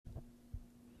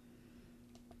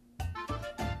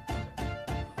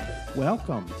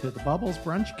Welcome to the Bubbles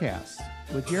Brunchcast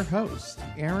with your hosts,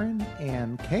 Aaron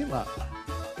and Kayla.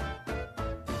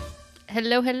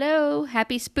 Hello, hello.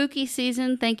 Happy spooky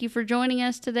season. Thank you for joining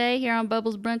us today here on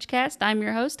Bubbles Brunchcast. I'm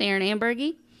your host, Aaron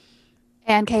Ambergy.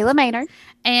 And Kayla Maynard.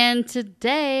 And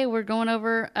today we're going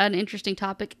over an interesting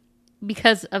topic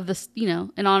because of the,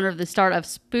 in honor of the start of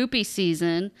spoopy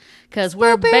season. Because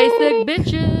we're basic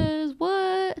bitches.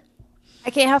 What? I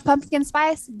can't have pumpkin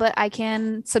spice, but I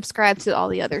can subscribe to all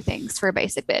the other things for a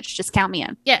basic bitch. Just count me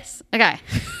in. Yes. Okay.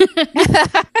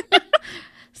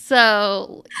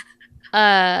 So,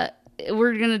 we're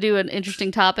going to do an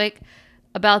interesting topic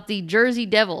about the Jersey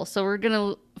Devil. So we're going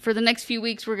to, for the next few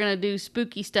weeks, we're going to do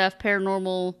spooky stuff,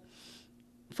 paranormal,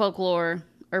 folklore,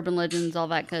 urban legends, all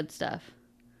that good stuff.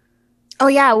 Oh,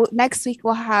 yeah. Next week,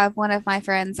 we'll have one of my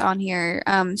friends on here.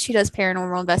 She does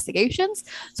paranormal investigations.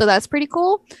 So that's pretty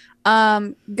cool.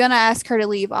 Gonna ask her to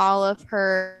leave all of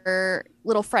her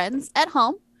little friends at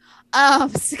home.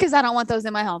 Because I don't want those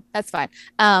in my home. That's fine.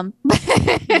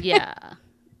 Yeah.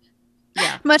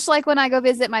 Yeah. Much like when I go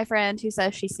visit my friend who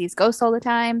says she sees ghosts all the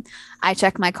time. I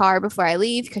check my car before I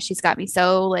leave because she's got me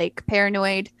so like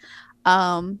paranoid.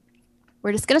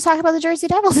 We're just gonna talk about the Jersey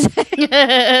Devil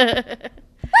today.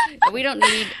 We don't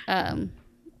need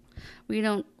we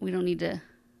don't need to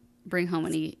bring home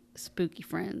any spooky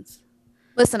friends.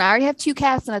 Listen, I already have 2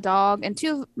 cats and a dog, and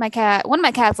one of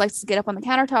my cats likes to get up on the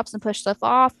countertops and push stuff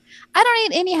off. I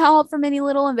don't need any help from any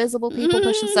little invisible people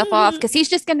pushing stuff off because he's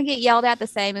just going to get yelled at the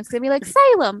same. It's going to be like,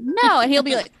 Salem, no. And he'll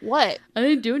be like, what? I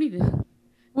didn't do anything.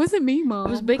 Wasn't me, Mom.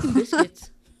 I was baking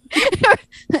biscuits.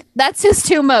 That's his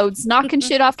 2 modes, knocking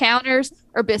shit off counters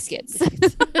or biscuits.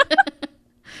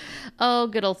 Oh,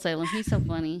 good old Salem. He's so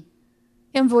funny.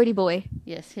 Him voidy boy.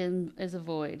 Yes, him is a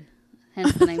void.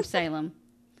 Hence the name Salem.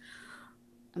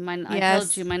 I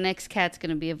told you my next cat's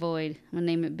going to be a void. I'm going to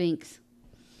name it Binks.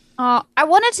 I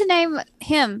wanted to name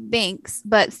him Binks,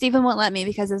 but Stephen wouldn't let me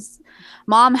because his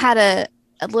mom had a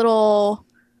little,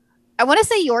 I want to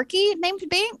say Yorkie named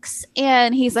Binks.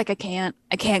 And he's like, I can't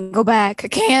go back. I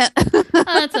can't. Oh,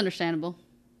 that's understandable.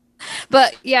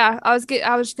 But yeah, I was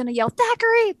just going to yell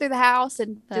Thackeray through the house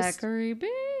and Thackeray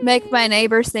just make my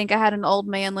neighbors think I had an old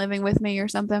man living with me or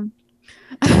something.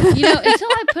 Until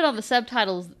I put on the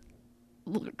subtitles,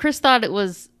 Chris thought it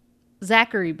was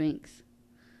Zachary Binks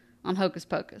on Hocus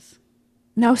Pocus.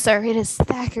 No, sir. It is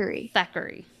Thackeray.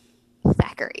 Thackeray.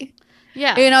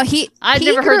 Yeah. I'd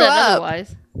never heard that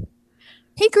otherwise.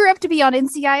 He grew up to be on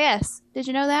NCIS. Did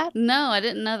you know that? No, I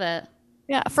didn't know that.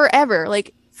 Yeah, forever.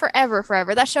 Like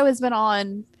forever. That show has been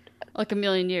on like a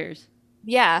million years.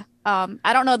 Yeah.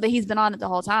 I don't know that he's been on it the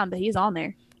whole time, but he's on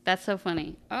there. That's so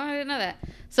funny. Oh, I didn't know that.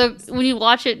 So when you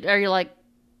watch it, are you like,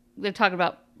 they're talking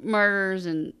about murders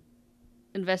and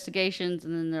investigations,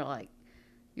 and then they're like,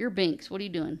 "You're Binks. What are you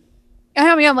doing?"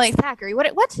 I mean, I'm like, Thackeray. What?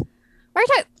 Where are you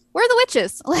talking? Where are the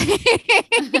witches? Like,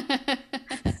 sir,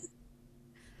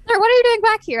 what are you doing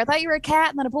back here? I thought you were a cat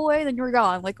and then a boy, then you were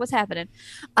gone. Like, what's happening?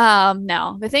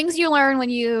 No, the things you learn when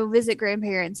you visit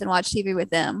grandparents and watch TV with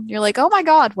them. You're like, oh my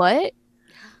God, what?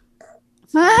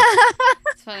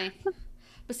 It's funny.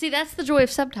 But see, that's the joy of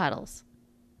subtitles.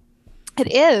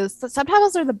 It is. The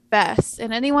subtitles are the best,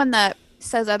 and anyone that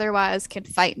says otherwise can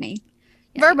fight me.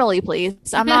 Yeah. Verbally,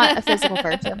 please. I'm not a physical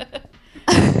person.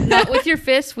 Not with your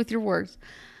fists, with your words.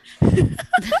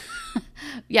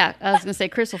 Yeah, I was going to say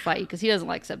Chris will fight you because he doesn't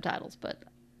like subtitles, but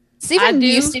Stephen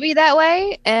used to be that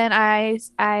way, and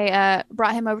I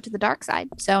brought him over to the dark side.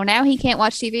 So now he can't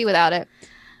watch TV without it.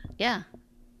 Yeah,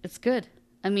 it's good.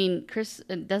 I mean, Chris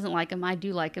doesn't like him. I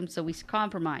do like him, so we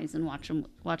compromise and watch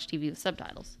TV with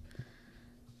subtitles.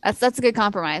 That's a good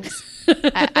compromise.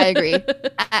 I agree.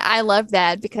 I love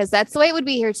that because that's the way it would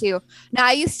be here too. Now,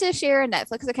 I used to share a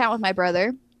Netflix account with my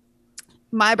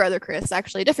brother Chris,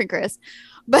 actually a different Chris,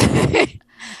 but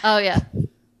oh yeah,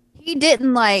 he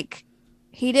didn't like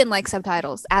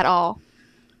subtitles at all.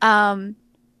 And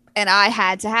I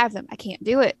had to have them. I can't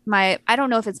do it. I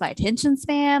don't know if it's my attention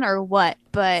span or what,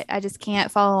 but I just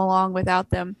can't follow along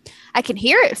without them. I can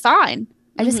hear it fine.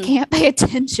 I just can't pay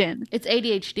attention. It's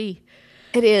ADHD.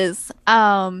 It is.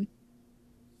 And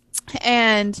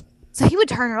so he would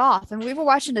turn it off, and we were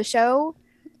watching the show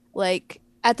like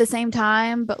at the same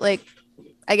time, but like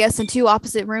I guess in 2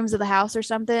 opposite rooms of the house or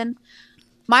something.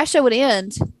 My show would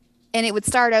end and it would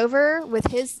start over with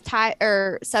his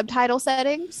subtitle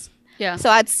settings. Yeah. So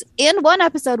I'd end one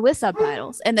episode with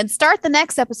subtitles and then start the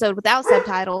next episode without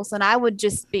subtitles, and I would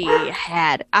just be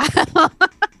had. I'd have to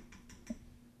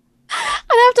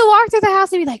walk through the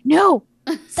house and be like, no,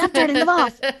 stop turning them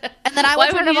off. And then I would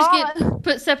turn them on.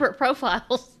 Put separate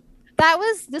profiles?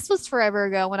 this was forever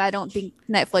ago when I don't think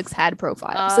Netflix had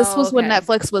profiles. Oh, This was when okay.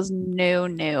 Netflix was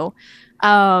new.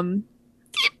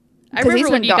 I 'cause he's remember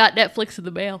when been you go- got Netflix in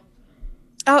the mail.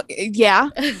 Oh yeah,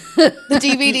 the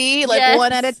DVD like Yes.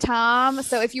 one at a time.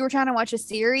 So if you were trying to watch a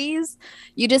series,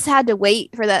 you just had to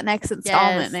wait for that next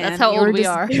installment. Yes, Man, that's how You old were we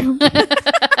just- are.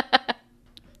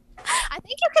 I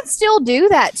think you can still do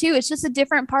that too. It's just a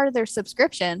different part of their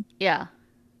subscription. Yeah.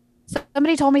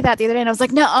 Somebody told me that the other day, and I was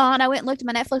like, no. And I went and looked at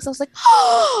my Netflix. I was like,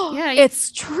 oh, Yeah,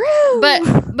 it's true.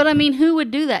 But I mean, who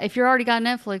would do that? If you're already got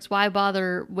Netflix, why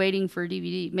bother waiting for a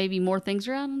DVD? Maybe more things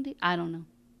are out on I don't know.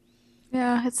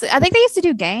 yeah, I think they used to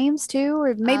do games too,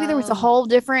 or maybe there was a Oh. whole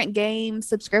different game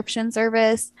subscription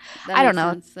service. That I don't makes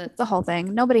know. sense. That, It's the whole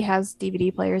thing. Nobody has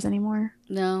DVD players anymore.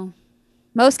 no.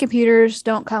 Most computers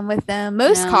don't come with them.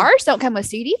 Most No. cars don't come with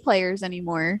CD players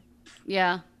anymore.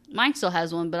 Yeah. Mine still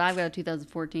has one, but I've got a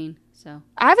 2014. So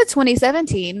I have a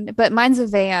 2017, but mine's a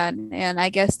van, and I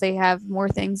guess they have more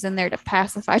things in there to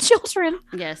pacify children.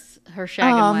 yes, her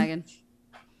shaggin' wagon.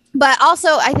 But also,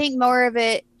 I think more of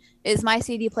it is my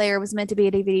CD player was meant to be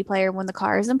a DVD player when the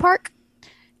car is in park.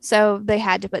 So they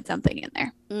had to put something in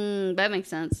there. That makes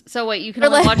sense. So wait, you can Or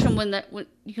only like- watch them when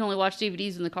you can only watch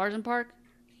DVDs when the car's in park.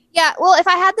 Yeah, well, if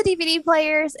I had the DVD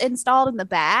players installed in the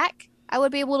back, I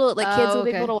would be able to, like, kids Oh, would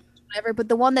be okay. able to watch whatever. But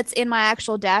the one that's in my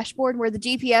actual dashboard where the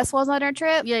GPS was on our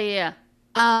trip, Yeah.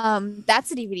 that's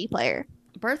a DVD player.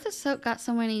 Bertha's got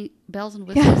so many bells and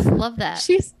whistles. Love that.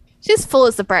 She's full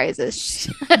of surprises.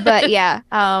 But yeah,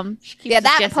 She keeps yeah, us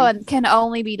that guessing. one can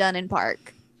only be done in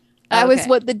park. That was Okay.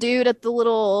 what the dude at the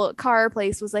little car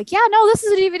place was like. Yeah, no, this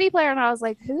is a DVD player, and I was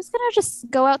like, who's gonna just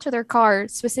go out to their car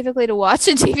specifically to watch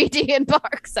a DVD in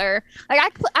park, sir?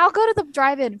 Like, I'll go to the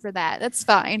drive-in for that. That's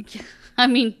fine. I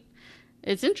mean,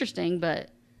 it's interesting, but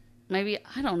maybe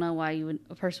I don't know why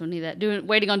a person would need that.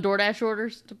 Waiting on DoorDash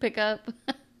orders to pick up.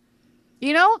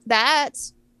 You know that.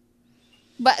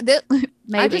 But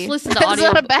maybe just listen to That's audio-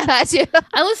 not a bad idea.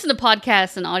 I listen to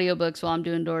podcasts and audiobooks while I'm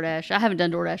doing DoorDash. I haven't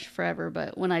done DoorDash forever,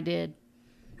 but when I did,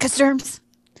 Customs.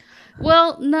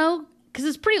 well, no, because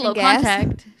it's pretty And low gas?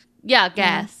 contact. Yeah,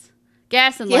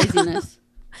 gas and Yeah. laziness.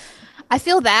 I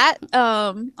feel that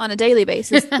on a daily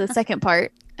basis. The second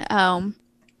part,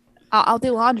 I'll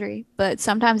do laundry, but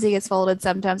sometimes it gets folded,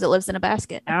 sometimes it lives in a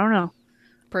basket. I don't know.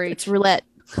 Preach. It's roulette.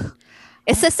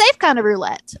 It's a safe kind of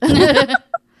roulette.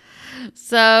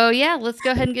 So yeah, let's go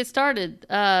ahead and get started.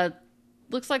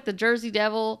 Looks like the Jersey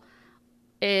Devil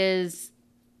is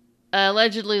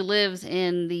allegedly lives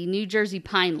in the New Jersey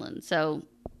Pineland. So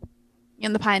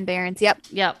In the Pine Barrens. Yep.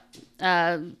 yep,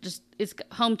 just it's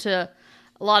home to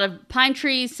a lot of pine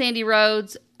trees, sandy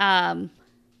roads, and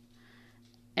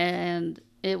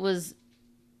it was.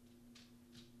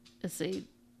 Let's see.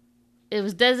 It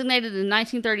was designated in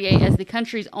 1938 as the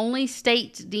country's only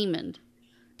state demon.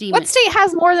 What state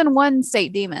has more than one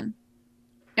state demon?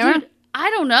 Dude, I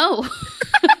don't know.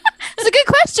 That's a good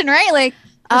question, right? Like,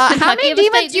 Does how Kentucky many have a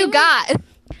state demons you demon? got? You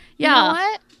Yeah. know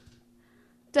what?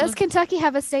 Does Kentucky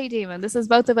have a state demon? This is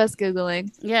both of us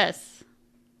Googling. Yes.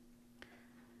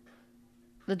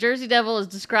 The Jersey Devil is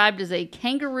described as a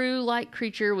kangaroo-like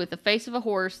creature with the face of a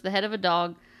horse, the head of a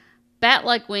dog,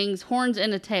 bat-like wings, horns,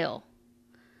 and a tail.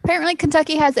 Apparently,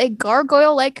 Kentucky has a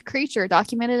gargoyle-like creature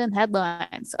documented in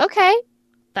headlines. Okay.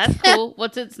 That's cool.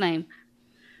 What's its name?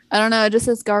 I don't know. It just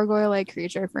says gargoyle-like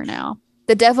creature for now.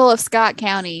 The Devil of Scott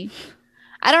County.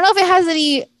 I don't know if it has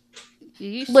any You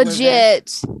used to live there.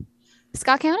 legit.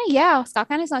 Scott County? Yeah. Scott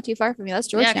County's not too far from me.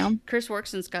 That's Yeah, Georgetown. Chris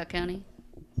works in Scott County.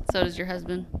 So does your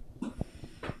husband.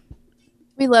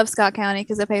 We love Scott County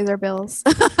because it pays our bills.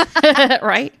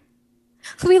 Right?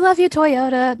 We love you,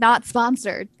 Toyota. Not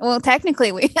sponsored. Well,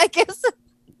 technically, I guess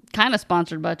Kind of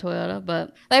sponsored by Toyota,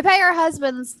 but they pay our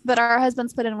husbands, but our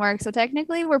husbands put in work. So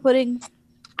technically, we're putting.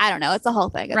 I don't know. It's a whole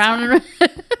thing. It's round fine.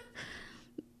 and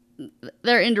round.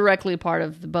 They're indirectly part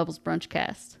of the Bubbles Brunch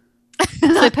cast.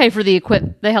 They pay for the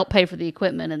equip. They help pay for the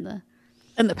equipment and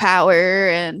And the power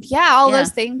and all Yeah. those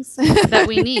things that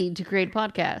we need to create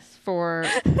podcasts for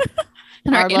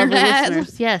and our our lovely internet.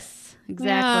 listeners. Yes,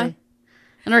 exactly.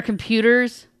 And our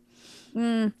computers.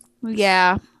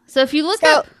 Yeah. So if you look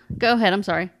So- up, go ahead. I'm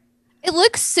sorry. It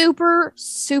looks super,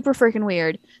 super freaking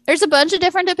weird. There's a bunch of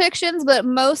different depictions, but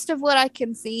most of what I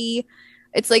can see,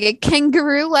 it's like a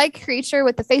kangaroo-like creature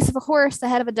with the face of a horse, the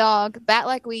head of a dog,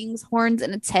 bat-like wings, horns,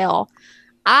 and a tail.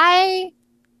 I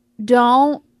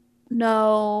don't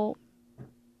know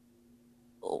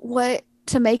what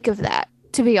to make of that,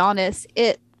 to be honest.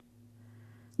 It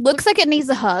looks like it needs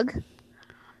a hug,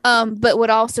 but would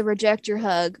also reject your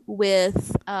hug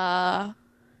with a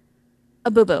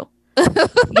boo-boo.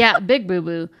 Yeah, big boo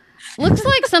boo. Looks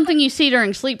like something you see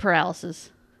during sleep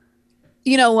paralysis.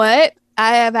 You know what?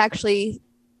 I have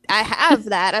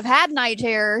that. I've had night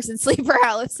terrors and sleep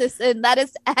paralysis, and that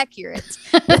is accurate.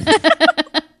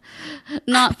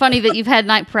 Not funny that you've had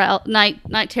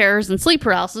night terrors and sleep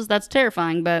paralysis. That's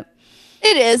terrifying, but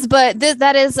It is, but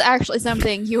that is actually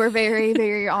something you were very,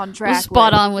 very on track.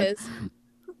 Spot on with.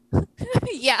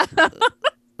 Yeah.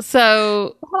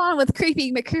 So Spot on with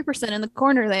creepy McCreeperson in the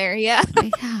corner there. Yeah.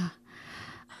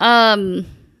 Yeah.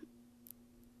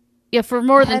 Yeah, for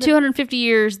more than 250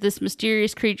 years, this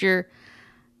mysterious creature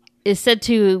is said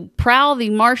to prowl the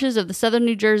marshes of southern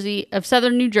New Jersey,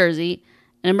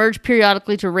 and emerge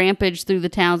periodically to rampage through the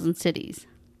towns and cities.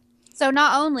 So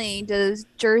not only does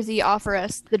Jersey offer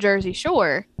us the Jersey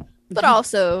Shore, but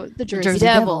also the Jersey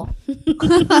Devil.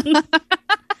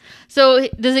 So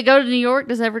does it go to New York?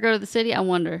 Does it ever go to the city? I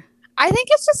wonder. I think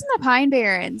it's just in the Pine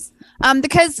Barrens.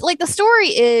 Because like the story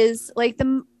is like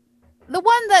the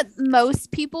one that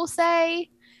most people say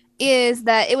is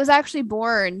that it was actually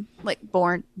born to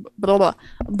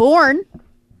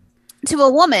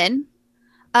a woman,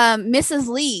 Mrs.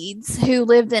 Leeds, who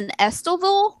lived in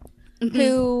Estelville,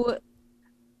 who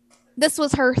this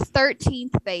was her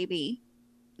 13th baby.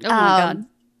 Oh my God.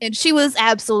 And she was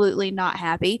absolutely not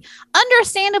happy.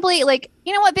 Understandably, like,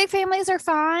 you know what? Big families are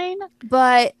fine,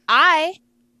 but I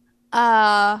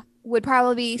would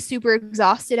probably be super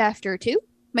exhausted after 2,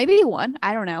 maybe 1.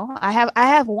 I don't know. I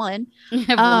have 1.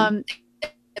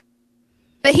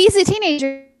 But he's a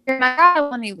teenager, and I got him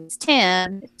when he was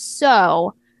 10.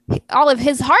 So all of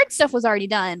his hard stuff was already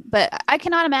done, but I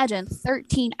cannot imagine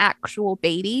 13 actual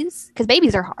babies, because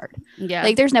babies are hard. Yeah.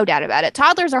 Like, there's no doubt about it.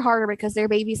 Toddlers are harder because they're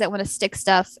babies that want to stick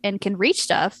stuff and can reach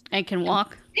stuff. And can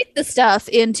walk. Stick the stuff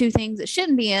into things that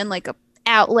shouldn't be in, like a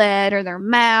outlet or their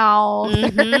mouth,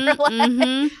 or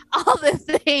like all the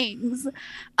things.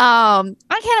 I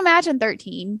can't imagine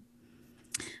 13.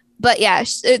 But yeah,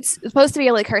 it's supposed to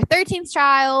be like her 13th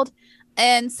child.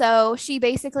 And so she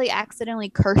basically accidentally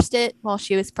cursed it while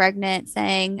she was pregnant,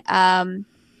 saying,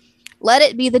 let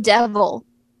it be the devil.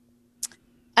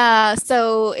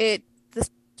 So the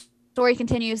story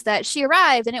continues that she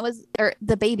arrived and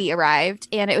the baby arrived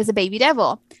and it was a baby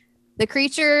devil. The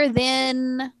creature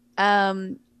then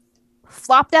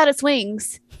flopped out its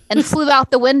wings and flew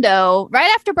out the window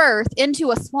right after birth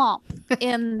into a swamp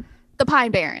in the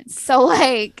Pine Barrens. So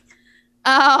like,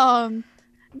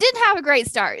 didn't have a great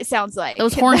start, it sounds like.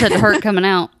 Those horns had to hurt coming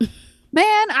out.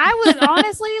 Man, I would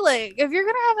honestly, like, if you're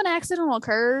gonna have an accidental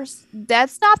curse,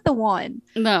 that's not the one.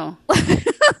 No.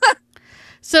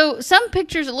 So some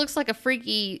pictures, it looks like a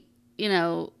freaky,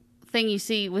 thing you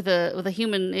see with a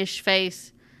human-ish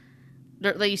face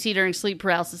that you see during sleep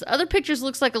paralysis. Other pictures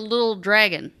looks like a little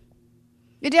dragon.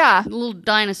 Yeah. A little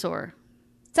dinosaur.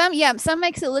 Some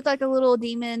makes it look like a little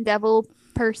demon devil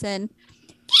person.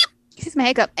 Excuse my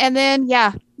hiccup. And then,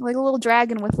 yeah, like a little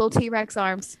dragon with little T-Rex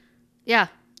arms. Yeah.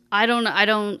 I don't.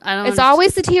 It's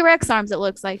always the T-Rex arms it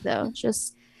looks like, though. It's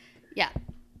just. Yeah.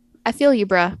 I feel you,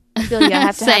 bruh. I feel you. I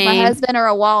have to have my Same. husband or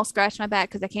a wall scratch my back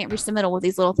because I can't reach the middle with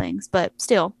these little things, but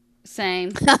still.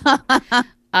 Same.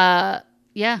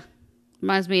 Yeah.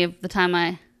 Reminds me of the time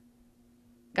I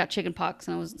got chicken pox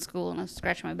and I was in school and I was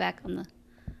scratching my back on the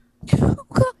Oh,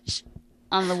 gosh.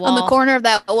 on the wall. On the corner of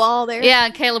that wall there. Yeah,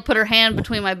 and Kayla put her hand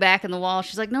between my back and the wall.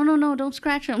 She's like, no, don't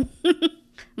scratch them. I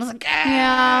was like,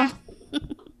 Yeah.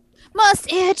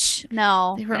 Must itch.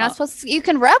 No. They were You're not all- supposed to. You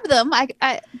can rub them. Did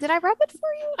I rub it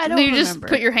for you? I don't You remember. just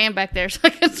put your hand back there so I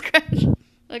can scratch.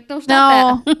 Like, don't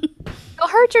stop No. that. You'll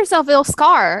hurt yourself. It'll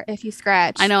scar if you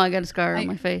scratch. I know, I got a scar on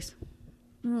my face.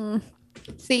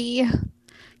 See?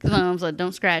 Because my mom's like,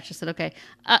 don't scratch. I said, okay.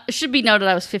 It should be noted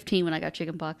I was 15 when I got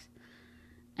chicken pox.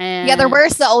 And Yeah, they're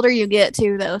worse the older you get,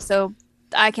 too, though. So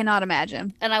I cannot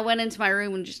imagine. And I went into my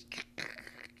room and just...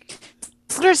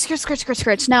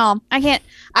 Scratch. No, I can't.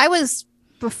 I was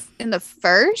in the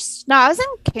first. No, I was in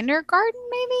kindergarten,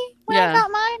 maybe, when I Yeah.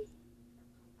 got mine.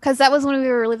 Because that was when we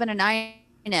were living in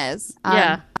Inez.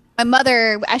 Yeah. My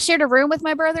mother, I shared a room with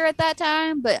my brother at that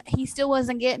time, but he still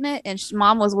wasn't getting it. And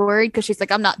mom was worried because she's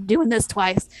like, I'm not doing this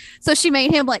twice. So she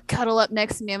made him like cuddle up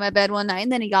next to me in my bed one night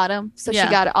and then he got him. So Yeah. she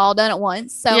got it all done at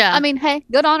once. So, Yeah. I mean, hey,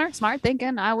 good on her. Smart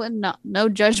thinking. I would not, no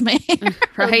judgment.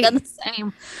 Right. I've done the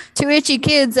same. 2 itchy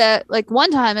kids at like one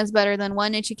time is better than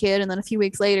one itchy kid. And then a few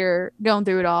weeks later, going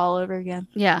through it all over again.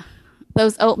 Yeah.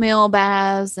 Those oatmeal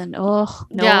baths and no,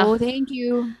 Yeah. thank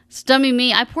you. Stummy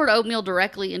me, I poured oatmeal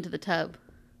directly into the tub.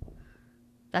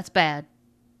 That's bad.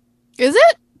 Is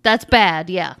it? That's bad,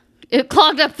 yeah. It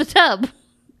clogged up the tub.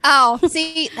 Oh,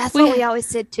 see, that's what we always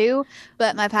did too.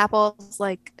 But my papa was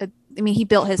like I mean, he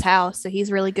built his house, so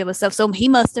he's really good with stuff. So he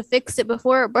must have fixed it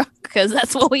before it broke, because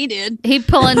that's what we did. He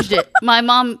plunged it. My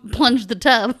mom plunged the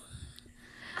tub.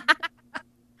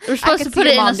 We're supposed to put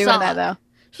it in a sock. That, though.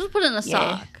 Supposed to put it in a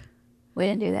sock. We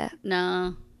didn't do that.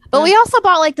 No. But we also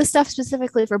bought like the stuff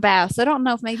specifically for baths. So I don't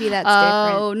know if maybe that's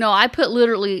different. Oh, no. I put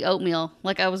literally oatmeal.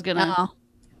 Like I was going to. No.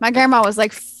 My grandma was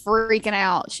like freaking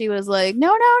out. She was like,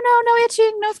 no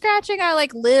itching, no scratching. I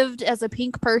like lived as a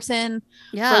pink person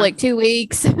for like 2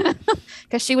 weeks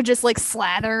because she would just like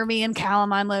slather me in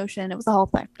calamine lotion. It was the whole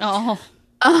thing. Oh.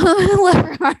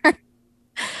 Love her.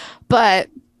 But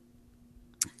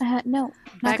no.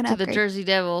 Back to the Jersey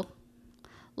Devil.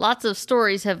 Lots of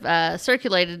stories have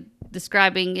circulated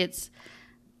describing its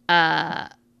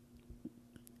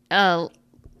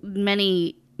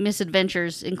many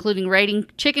misadventures, including raiding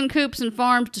chicken coops and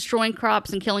farms, destroying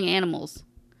crops, and killing animals.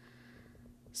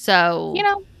 So,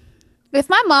 if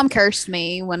my mom cursed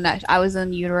me when I was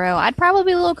in utero, I'd probably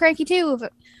be a little cranky too,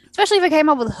 especially if it came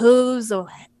up with hooves or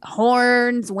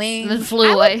horns, wings. And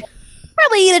flew away.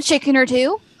 Probably eat a chicken or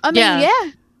two. I mean,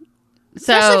 yeah.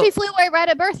 So, especially if he flew away right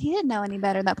at birth. He didn't know any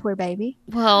better, that poor baby.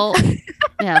 Well,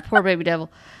 yeah, poor baby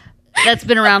devil. That's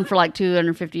been around for like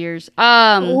 250 years.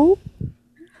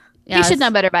 Yeah, he should know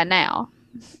better by now.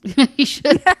 He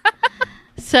should.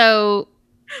 So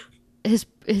his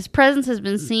presence has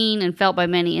been seen and felt by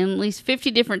many in at least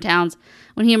 50 different towns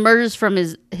when he emerges from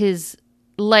his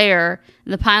lair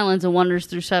in the Pinelands and wanders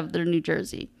through southern New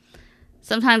Jersey.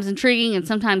 Sometimes intriguing and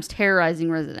sometimes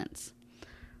terrorizing residents.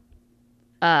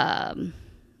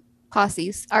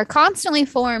 Posses are constantly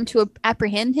formed to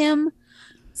apprehend him.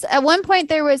 So at one point,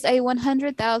 there was a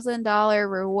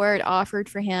 $100,000 reward offered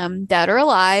for him, dead or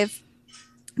alive.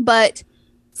 But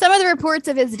some of the reports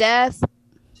of his death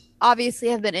obviously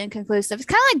have been inconclusive. It's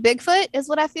kind of like Bigfoot, is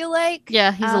what I feel like.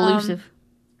 Yeah, he's elusive.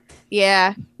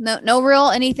 Yeah, no real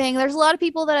anything. There's a lot of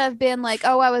people that have been like,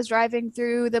 oh, I was driving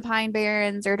through the Pine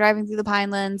Barrens or driving through the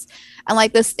Pinelands, and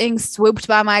like this thing swooped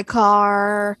by my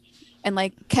car and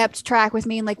like kept track with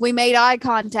me, and like we made eye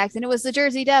contact, and it was the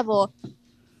Jersey Devil.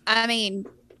 I mean,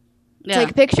 take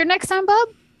a picture next time, bub.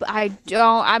 It's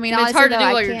hard to do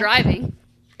while you're driving.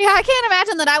 Yeah, I can't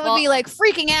imagine that I would be like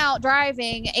freaking out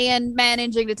driving and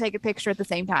managing to take a picture at the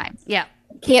same time. Yeah.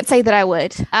 Can't say that I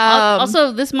would.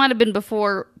 Also, this might have been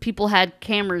before people had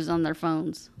cameras on their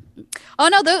phones. Oh,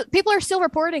 no, people are still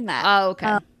reporting that. Oh,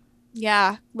 okay.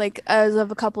 Yeah, like as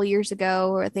of a couple of years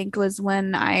ago, I think was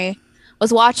when I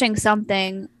was watching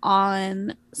something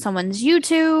on someone's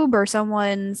YouTube or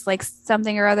someone's like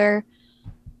something or other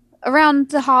around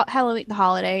the Halloween, the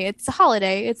holiday. It's a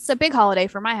holiday. It's a big holiday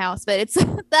for my house, but it's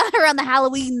around the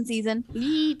Halloween season.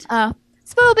 Neat.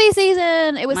 Spooky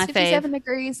season. It was My 57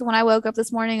 degrees when I woke up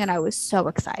this morning, and I was so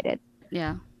excited.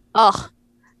 Yeah. Oh,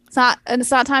 it's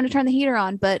not time to turn the heater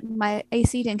on, but my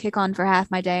AC didn't kick on for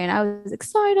half my day, and I was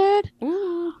excited.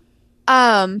 Ooh.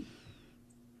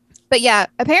 But yeah,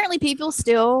 apparently people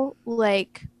still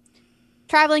like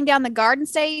traveling down the Garden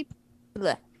State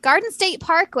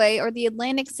Parkway or the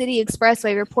Atlantic City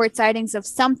Expressway report sightings of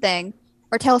something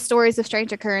or tell stories of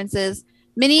strange occurrences.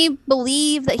 Many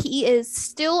believe that he is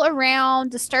still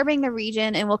around, disturbing the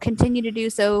region, and will continue to do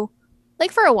so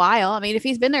like for a while. I mean, if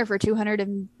he's been there for 200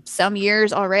 and some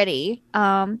years already,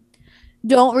 don't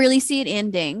really see it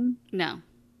ending. No.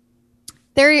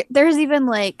 There's even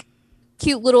like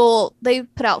cute little, they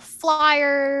put out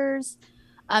flyers.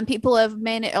 People have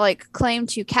claimed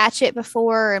to catch it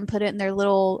before and put it in their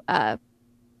little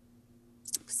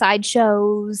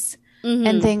sideshows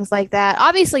and things like that.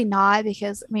 Obviously not,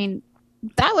 because I mean,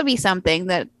 that would be something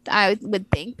that I would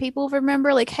think people would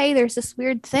remember. Like, hey, there's this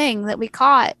weird thing that we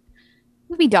caught. It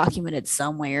would be documented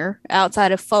somewhere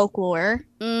outside of folklore.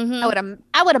 Mm-hmm.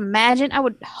 I would imagine. I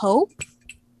would hope.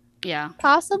 Yeah.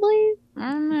 Possibly.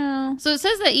 I don't know. So it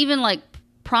says that even like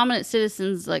prominent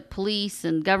citizens, like police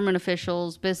and government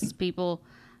officials, business people,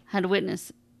 had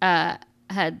witnessed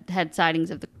had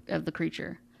sightings of the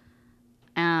creature.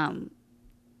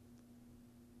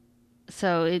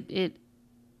 So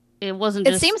it wasn't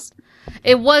just.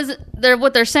 It was there.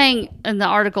 What they're saying in the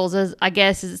articles is, I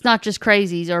guess, is it's not just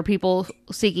crazies or people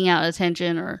seeking out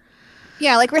attention or.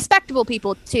 Yeah, like respectable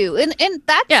people too, and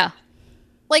that's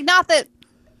like not that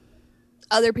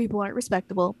other people aren't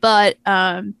respectable, but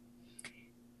the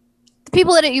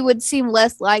people that you would seem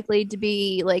less likely to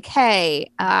be like, hey,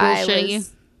 I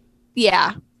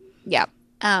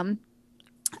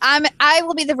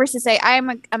will be the first to say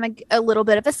I'm a little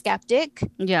bit of a skeptic.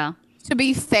 Yeah. To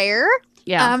be fair.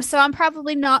 Yeah. So I'm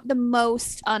probably not the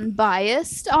most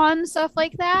unbiased on stuff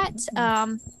like that.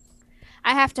 I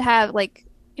have to have like,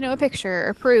 a picture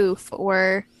or proof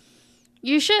or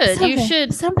You should. Something- you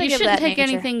should. something You of shouldn't that take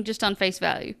nature. anything just on face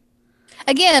value.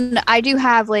 Again, I do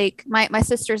have like my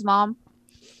sister's mom.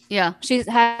 Yeah. She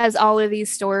has all of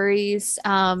these stories. She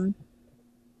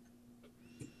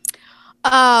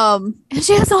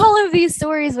has all of these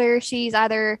stories where she's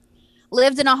either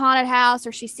lived in a haunted house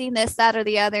or she's seen this, that, or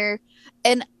the other,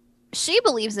 and she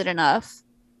believes it enough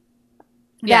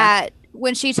Yeah. that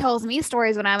when she tells me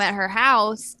stories when I'm at her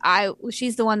house,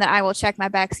 she's the one that I will check my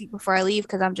backseat before I leave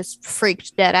because I'm just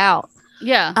freaked dead out.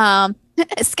 Yeah.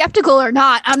 Skeptical or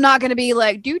not, I'm not going to be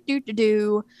like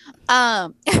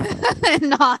and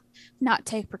not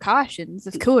take precautions,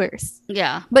 of course.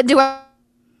 Yeah. But do I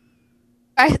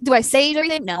sage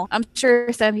everything? No, I'm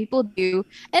sure some people do,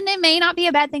 and it may not be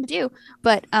a bad thing to do.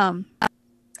 But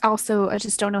also, I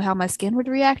just don't know how my skin would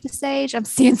react to sage. I'm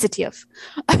sensitive.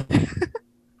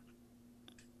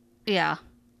 Yeah.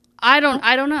 I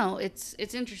don't know. It's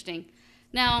interesting.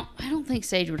 Now, I don't think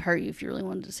sage would hurt you if you really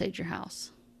wanted to sage your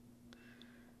house.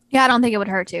 Yeah, I don't think it would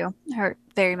hurt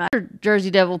very much. Jersey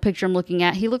Devil picture I'm looking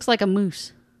at, he looks like a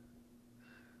moose.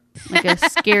 Like a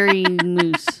scary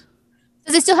moose.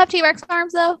 Does it still have T-Rex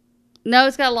arms though? No,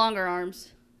 it's got longer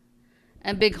arms.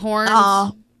 And big horns.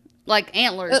 Oh, Like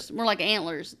antlers. More like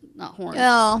antlers, not horns.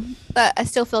 no, but I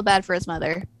still feel bad for his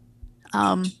mother.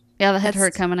 Yeah, the head that's-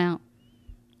 hurt coming out.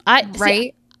 Right?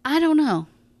 See, I don't know.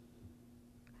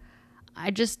 I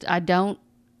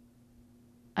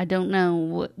don't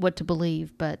know what to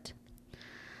believe, but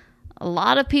a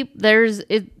lot of people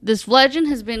this legend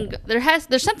has been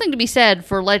there's something to be said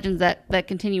for legends that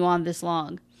continue on this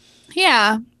long.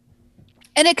 Yeah.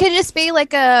 And it could just be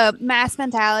like a mass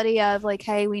mentality of like,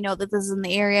 hey, we know that this is in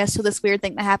the area, so this weird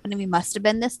thing that happened to me must have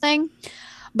been this thing.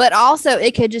 But also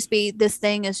it could just be this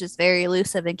thing is just very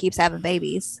elusive and keeps having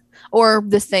babies. Or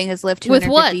this thing has lived With 250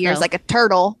 what, years though? like a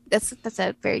turtle. That's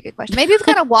a very good question. Maybe it's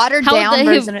kind of watered How would down they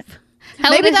version.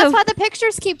 Maybe that's why the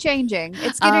pictures keep changing.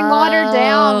 It's getting watered Oh.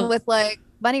 down with like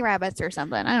bunny rabbits or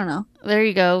something. I don't know. There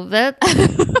you go.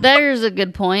 There's a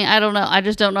good point. I don't know. I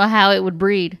just don't know how it would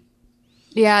breed.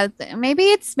 Yeah, maybe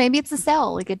it's a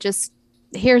cell. Like it just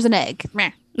here's an egg.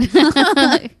 Meh.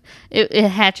 It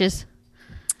hatches.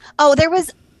 Oh, there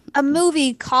was a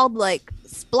movie called like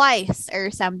Splice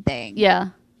or something. Yeah.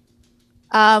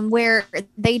 Where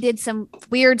they did some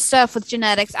weird stuff with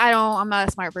genetics. I'm not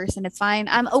a smart person. It's fine.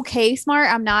 I'm okay smart.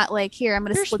 I'm not like, here, I'm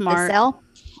going to You're split smart. this cell.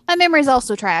 My memory is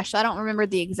also trash. So I don't remember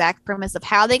the exact premise of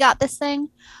how they got this thing.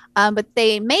 But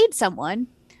they made someone.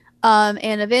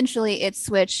 And eventually it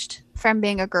switched from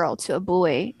being a girl to a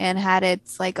boy and had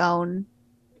its like own.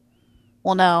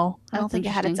 Well, no, I don't That's think it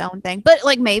had its interesting. own thing. But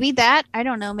like maybe that, I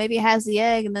don't know. Maybe it has the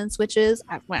egg and then switches.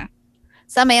 Well,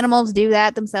 some animals do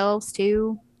that themselves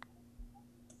too.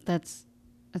 That's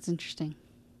interesting.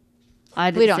 I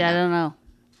We don't don't know.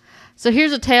 So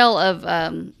here's a tale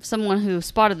of someone who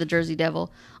spotted the Jersey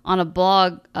Devil on a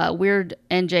blog,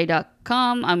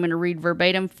 weirdnj.com. I'm going to read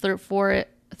verbatim through it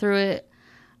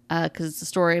because it's a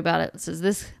story about it. It says,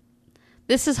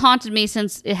 This has haunted me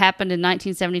since it happened in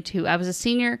 1972. I was a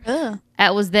senior Ugh.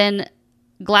 at was then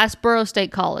Glassboro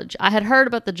State College. I had heard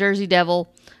about the Jersey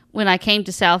Devil when I came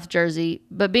to South Jersey,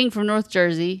 but being from North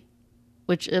Jersey,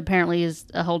 which apparently is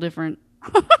a whole different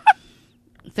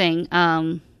thing.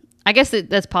 I guess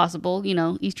that's possible. You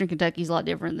know, Eastern Kentucky is a lot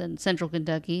different than Central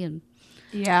Kentucky. And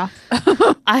Yeah.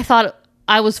 I thought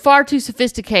I was far too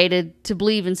sophisticated to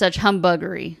believe in such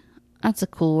humbuggery. That's a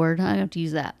cool word. I have to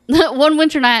use that. One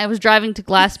winter night, I was driving to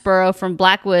Glassboro from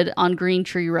Blackwood on Green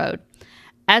Tree Road.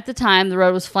 At the time, the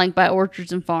road was flanked by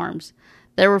orchards and farms.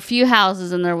 There were few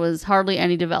houses and there was hardly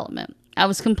any development. I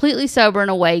was completely sober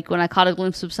and awake when I caught a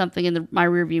glimpse of something in my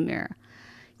rearview mirror.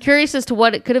 Curious as to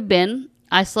what it could have been,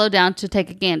 I slowed down to take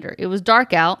a gander. It was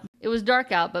dark out,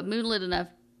 but moonlit enough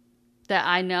that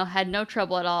I had no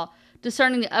trouble at all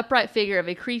discerning the upright figure of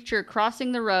a creature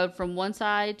crossing the road from one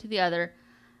side to the other,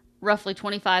 roughly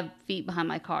 25 feet behind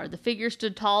my car. The figure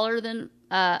stood taller than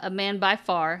a man by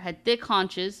far, had thick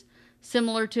haunches,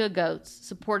 similar to a goat's,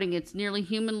 supporting its nearly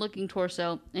human-looking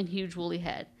torso and huge woolly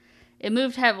head. It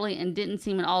moved heavily and didn't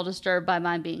seem at all disturbed by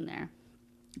my being there.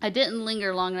 I didn't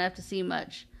linger long enough to see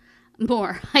much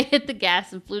more. I hit the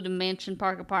gas and flew to Mansion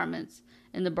Park Apartments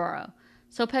in the borough,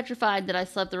 so petrified that I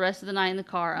slept the rest of the night in the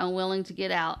car, unwilling to get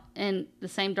out in the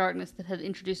same darkness that had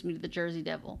introduced me to the Jersey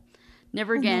Devil.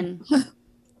 Never again,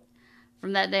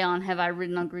 from that day on, have I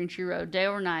ridden on Green Tree Road, day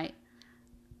or night,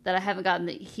 that I haven't gotten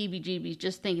the heebie-jeebies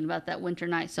just thinking about that winter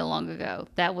night so long ago.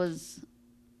 That was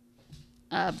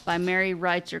by Mary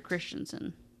Reitzer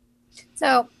Christensen.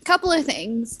 So, a couple of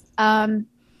things.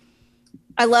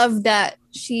 I love that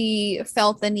she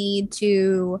felt the need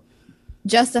to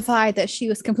justify that she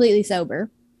was completely sober.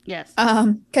 Yes.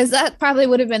 Because that probably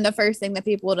would have been the first thing that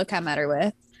people would have come at her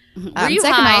with. Were you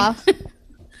Second high? off,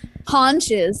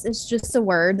 haunches is just a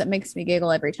word that makes me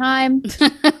giggle every time.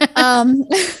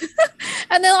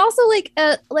 And then also like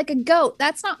a goat.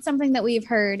 That's not something that we've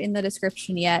heard in the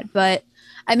description yet, but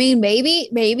I mean, maybe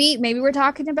we're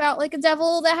talking about like a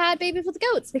devil that had babies with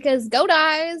goats, because goat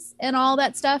eyes and all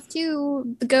that stuff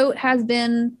too. The goat has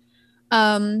been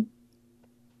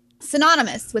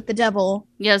synonymous with the devil.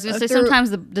 Yeah, I was gonna say sometimes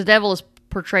the devil is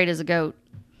portrayed as a goat.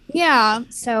 Yeah,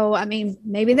 so I mean,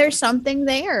 maybe there's something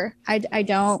there. I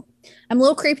don't. I'm a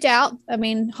little creeped out. I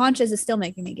mean, haunches is still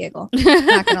making me giggle.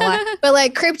 Not gonna lie, but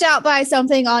like creeped out by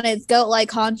something on its goat-like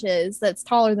haunches that's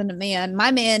taller than a man. My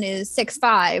man is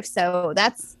 6'5", so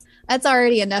that's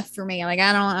already enough for me. Like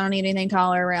I don't need anything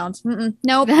taller around. Nope,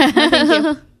 no, thank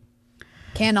you.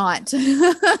 Cannot.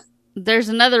 There's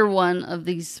another one of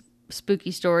these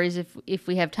spooky stories if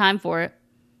we have time for it.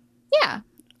 Yeah.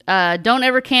 Don't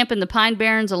ever camp in the Pine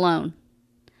Barrens alone.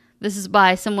 This is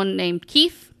by someone named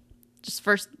Keith. Just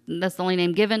first, that's the only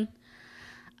name given.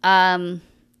 And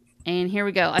here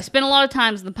we go. I spent a lot of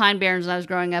times in the Pine Barrens when I was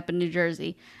growing up in New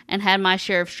Jersey and had my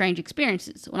share of strange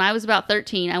experiences. When I was about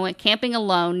 13, I went camping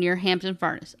alone near Hampton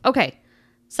Furnace. Okay,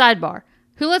 sidebar.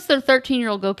 Who lets their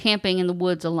 13-year-old go camping in the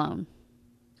woods alone?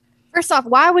 First off,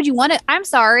 why would you want it? I'm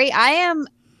sorry. I am,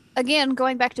 again,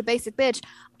 going back to basic bitch.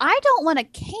 I don't want to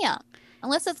camp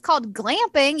unless it's called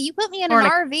glamping. You put me in an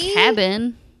RV.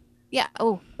 Cabin. Yeah.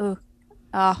 Oh,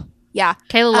 yeah.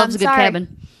 Kayla loves a good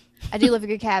cabin. I do love a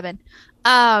good cabin.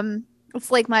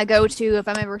 It's like my go-to if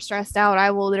I'm ever stressed out.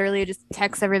 I will literally just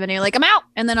text everybody like I'm out,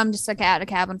 and then I'm just like at a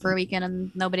cabin for a weekend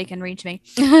and nobody can reach me.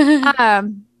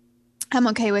 I'm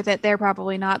okay with it. They're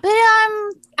probably not, but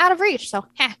I'm out of reach. So,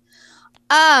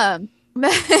 yeah.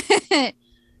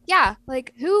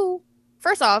 Like who?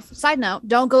 First off, side note: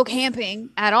 don't go camping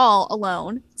at all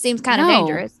alone. Seems kind of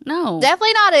dangerous. No,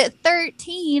 definitely not at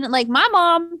 13. Like my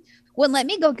mom wouldn't let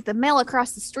me go get the mail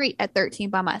across the street at 13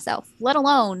 by myself, let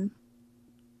alone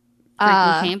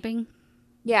camping.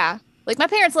 Yeah, like my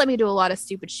parents let me do a lot of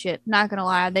stupid shit. Not gonna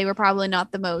lie, they were probably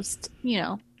not the most,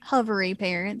 hovery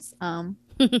parents.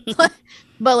 But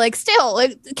like still,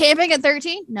 like camping at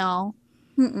 13, no.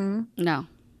 No.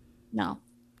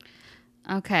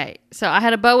 Okay, so I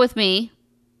had a bow with me,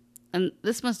 and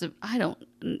this must have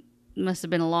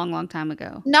been a long, long time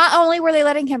ago. Not only were they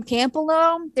letting him camp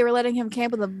alone, they were letting him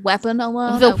camp with a weapon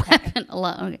alone. Weapon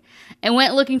alone. Okay. And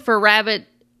went looking for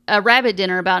a rabbit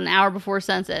dinner about an hour before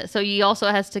sunset. So he also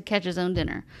has to catch his own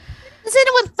dinner. Is it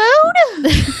with food?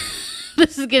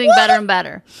 This is getting better and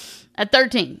better. At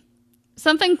 13,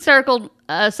 something started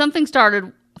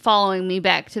following me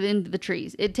back to the end of the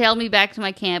trees. It tailed me back to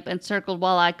my camp and circled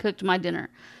while I cooked my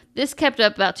dinner. This kept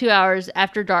up about 2 hours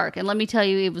after dark, and let me tell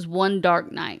you, it was one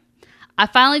dark night. I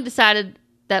finally decided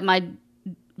that my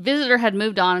visitor had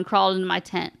moved on and crawled into my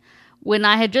tent. When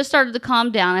I had just started to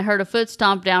calm down, I heard a foot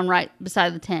stomp down right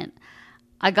beside the tent.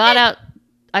 I got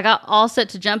all set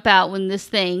to jump out when this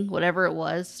thing, whatever it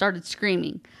was, started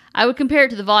screaming. I would compare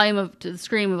it to the volume to the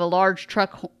scream of a large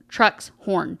truck's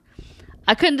horn.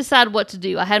 I couldn't decide what to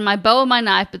do. I had my bow and my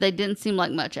knife, but they didn't seem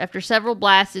like much. After several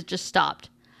blasts, it just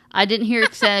stopped. I didn't hear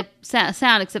sound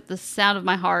except the sound of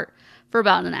my heart for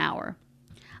about an hour.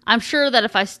 I'm sure that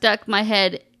if I stuck my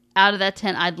head out of that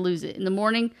tent, I'd lose it. In the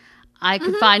morning, I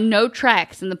could find no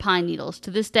tracks in the pine needles.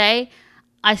 To this day,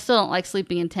 I still don't like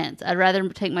sleeping in tents. I'd rather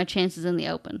take my chances in the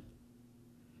open.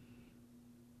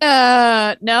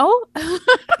 No.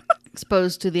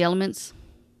 Exposed to the elements.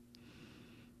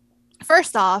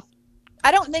 First off,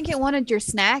 I don't think it wanted your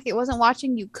snack. It wasn't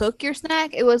watching you cook your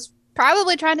snack. It was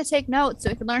probably trying to take notes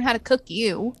so it could learn how to cook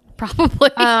you.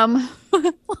 Probably.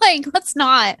 Like, let's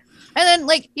not. And then,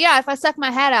 like, yeah, if I stuck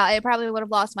my head out, it probably would have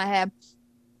lost my head.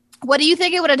 What do you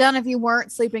think it would have done if you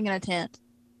weren't sleeping in a tent?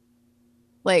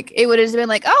 Like, it would have been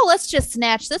like, oh, let's just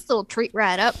snatch this little treat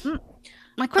right up.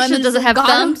 My question, does it have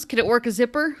thumbs? Could it work a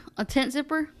zipper? A tent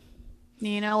zipper?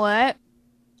 You know what?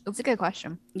 It's a good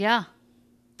question. Yeah.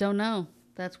 Don't know.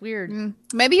 That's weird.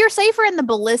 Maybe you're safer in the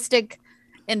ballistic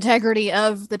integrity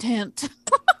of the tent.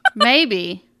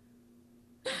 Maybe.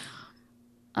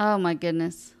 Oh my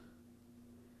goodness.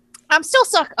 I'm still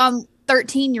stuck on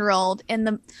 13-year-old in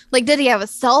the, like, did he have a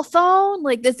cell phone?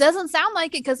 Like, this doesn't sound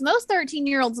like it, because most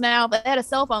 13-year-olds now, if they had a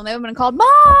cell phone, they would have been called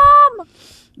mom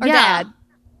or dad.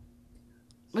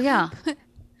 Yeah.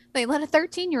 They let a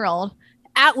 13-year-old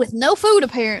out with no food,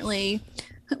 apparently,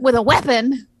 with a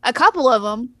weapon, a couple of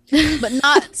them, but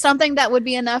not something that would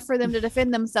be enough for them to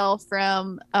defend themselves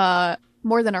from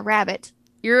more than a rabbit.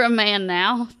 You're a man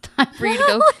now. Time for you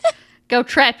to go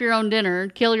trap your own dinner,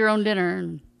 kill your own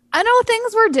dinner. I know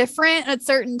things were different at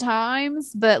certain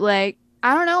times, but like,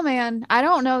 I don't know, man. I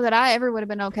don't know that I ever would have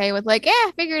been okay with like,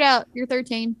 yeah, figure it out. You're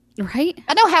 13. Right?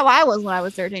 I know how I was when I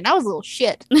was 13. I was a little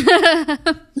shit.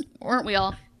 Weren't we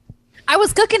all? I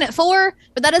was cooking at 4,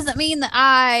 but that doesn't mean that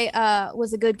I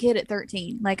was a good kid at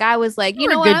 13. Like I was like, you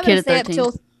know what? I'm gonna stay up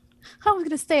till I was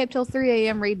gonna stay up till 3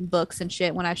 a.m. reading books and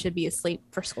shit when I should be asleep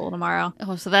for school tomorrow.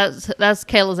 Oh, so that's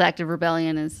Kayla's active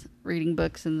rebellion is reading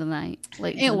books in the night.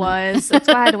 Late. It was. That's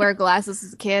why I had to wear glasses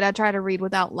as a kid. I tried to read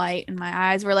without light, and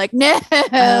my eyes were like, no.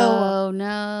 Oh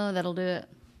no, that'll do it.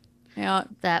 Yeah,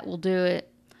 that will do it.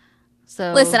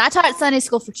 So listen, I taught Sunday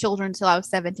school for children until I was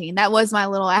 17. That was my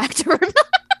little actor.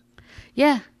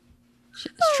 Yeah, it's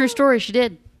a true story. She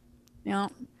did. Yeah,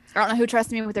 I don't know who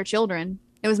trusted me with their children.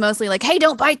 It was mostly like, hey,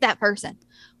 don't bite that person.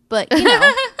 But you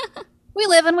know, we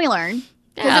live and we learn.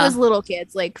 Because it was little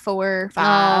kids, like 4,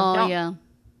 5. Oh yeah.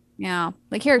 Yeah.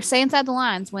 Like here, stay inside the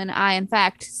lines when I, in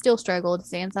fact, still struggle to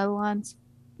stay inside the lines.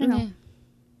 You know.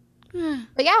 Yeah.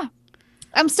 But yeah,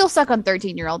 I'm still stuck on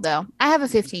 13-year-old, though. I have a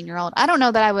 15-year-old. I don't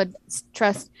know that I would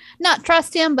not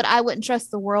trust him, but I wouldn't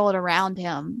trust the world around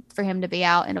him for him to be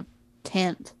out in a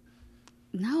tent.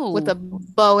 No. With a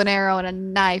bow and arrow and a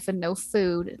knife and no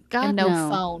food and no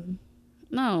phone.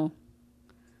 No.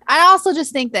 I also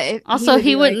just think that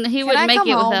he wouldn't make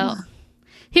it without.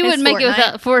 He wouldn't make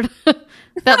it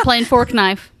without playing fork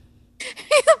knife.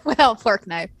 Well, fork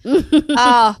knife.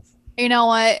 You know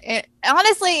what?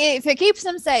 Honestly, if it keeps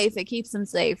him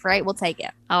safe, right? We'll take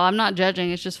it. Oh, I'm not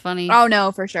judging. It's just funny. Oh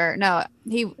no, for sure. No.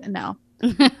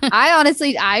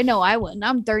 I know I wouldn't.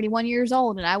 I'm 31 years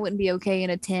old and I wouldn't be okay in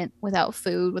a tent without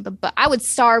food I would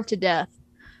starve to death.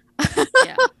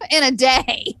 Yeah. In a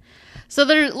day. So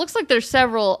there looks like there's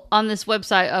several on this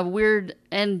website of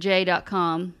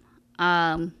weirdnj.com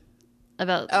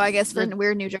about I guess for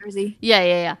Weird New Jersey.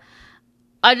 Yeah.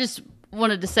 I just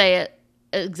wanted to say it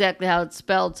exactly how it's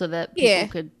spelled so that people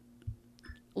could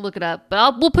look it up.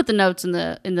 But we'll put the notes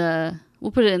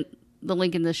we'll put the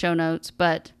link in the show notes,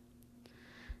 but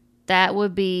that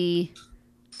would be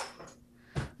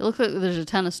it looks like there's a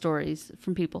ton of stories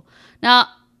from people. Now,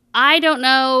 I don't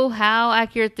know how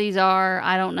accurate these are.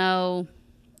 I don't know,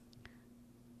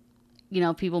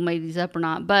 if people made these up or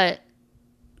not, but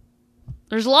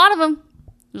there's a lot of them.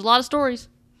 There's a lot of stories.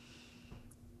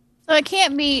 So it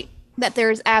can't be that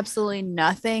there's absolutely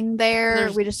nothing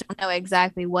there. We just don't know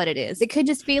exactly what it is. It could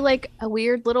just be like a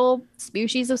weird little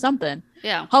species of something.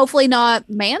 Yeah. Hopefully not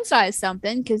man-sized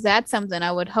something, because that's something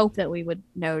I would hope that we would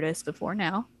notice before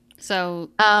now. So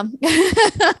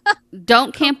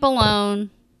don't camp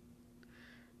alone.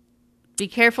 Be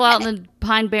careful out in the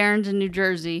Pine Barrens in New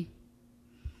Jersey.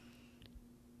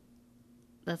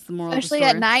 That's the moral Especially of the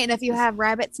story. At night, and if you have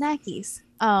rabbit snackies.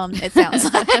 It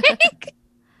sounds like.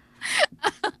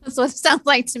 That's what it sounds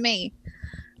like to me.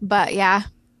 But yeah.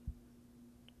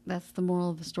 That's the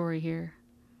moral of the story here.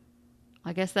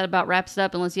 I guess that about wraps it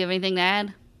up, unless you have anything to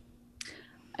add.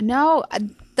 No,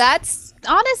 that's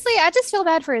honestly, I just feel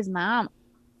bad for his mom.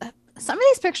 Some of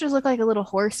these pictures look like a little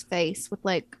horse face with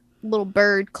like little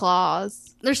bird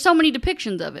claws. There's so many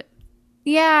depictions of it.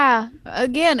 Yeah.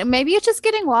 Again, maybe it's just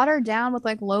getting watered down with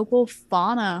like local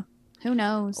fauna. Who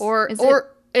knows? Or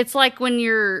it's like when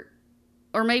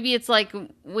maybe it's like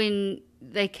when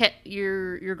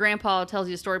your grandpa tells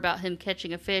you a story about him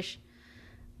catching a fish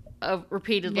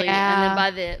repeatedly, and then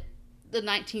by the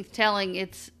 19th telling,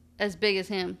 it's as big as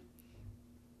him.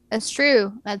 That's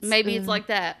true. Maybe it's like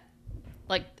that,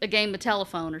 like a game of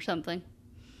telephone or something.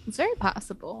 It's very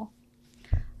possible.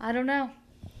 I don't know.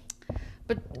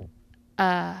 But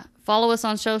follow us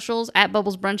on socials at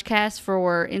Bubbles Brunchcast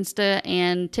for Insta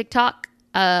and TikTok.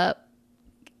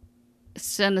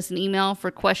 Send us an email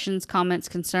for questions, comments,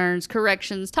 concerns,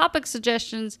 corrections, topic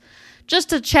suggestions, just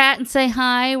to chat and say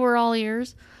hi. We're all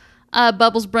ears.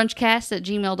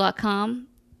 bubblesbrunchcast@gmail.com.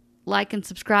 Like and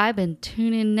subscribe, and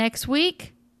tune in next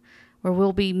week where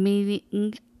we'll be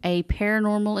meeting a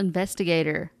paranormal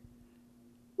investigator.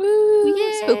 Woo!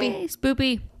 Yay!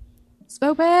 Spoopy.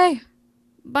 Spoopy.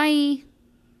 Bye.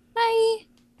 Bye.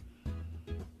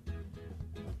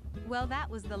 Well, that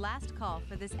was the last call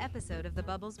for this episode of the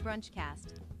Bubbles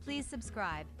Brunchcast. Please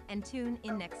subscribe and tune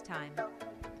in next time.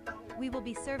 We will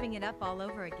be serving it up all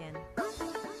over again.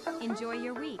 Enjoy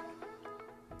your week.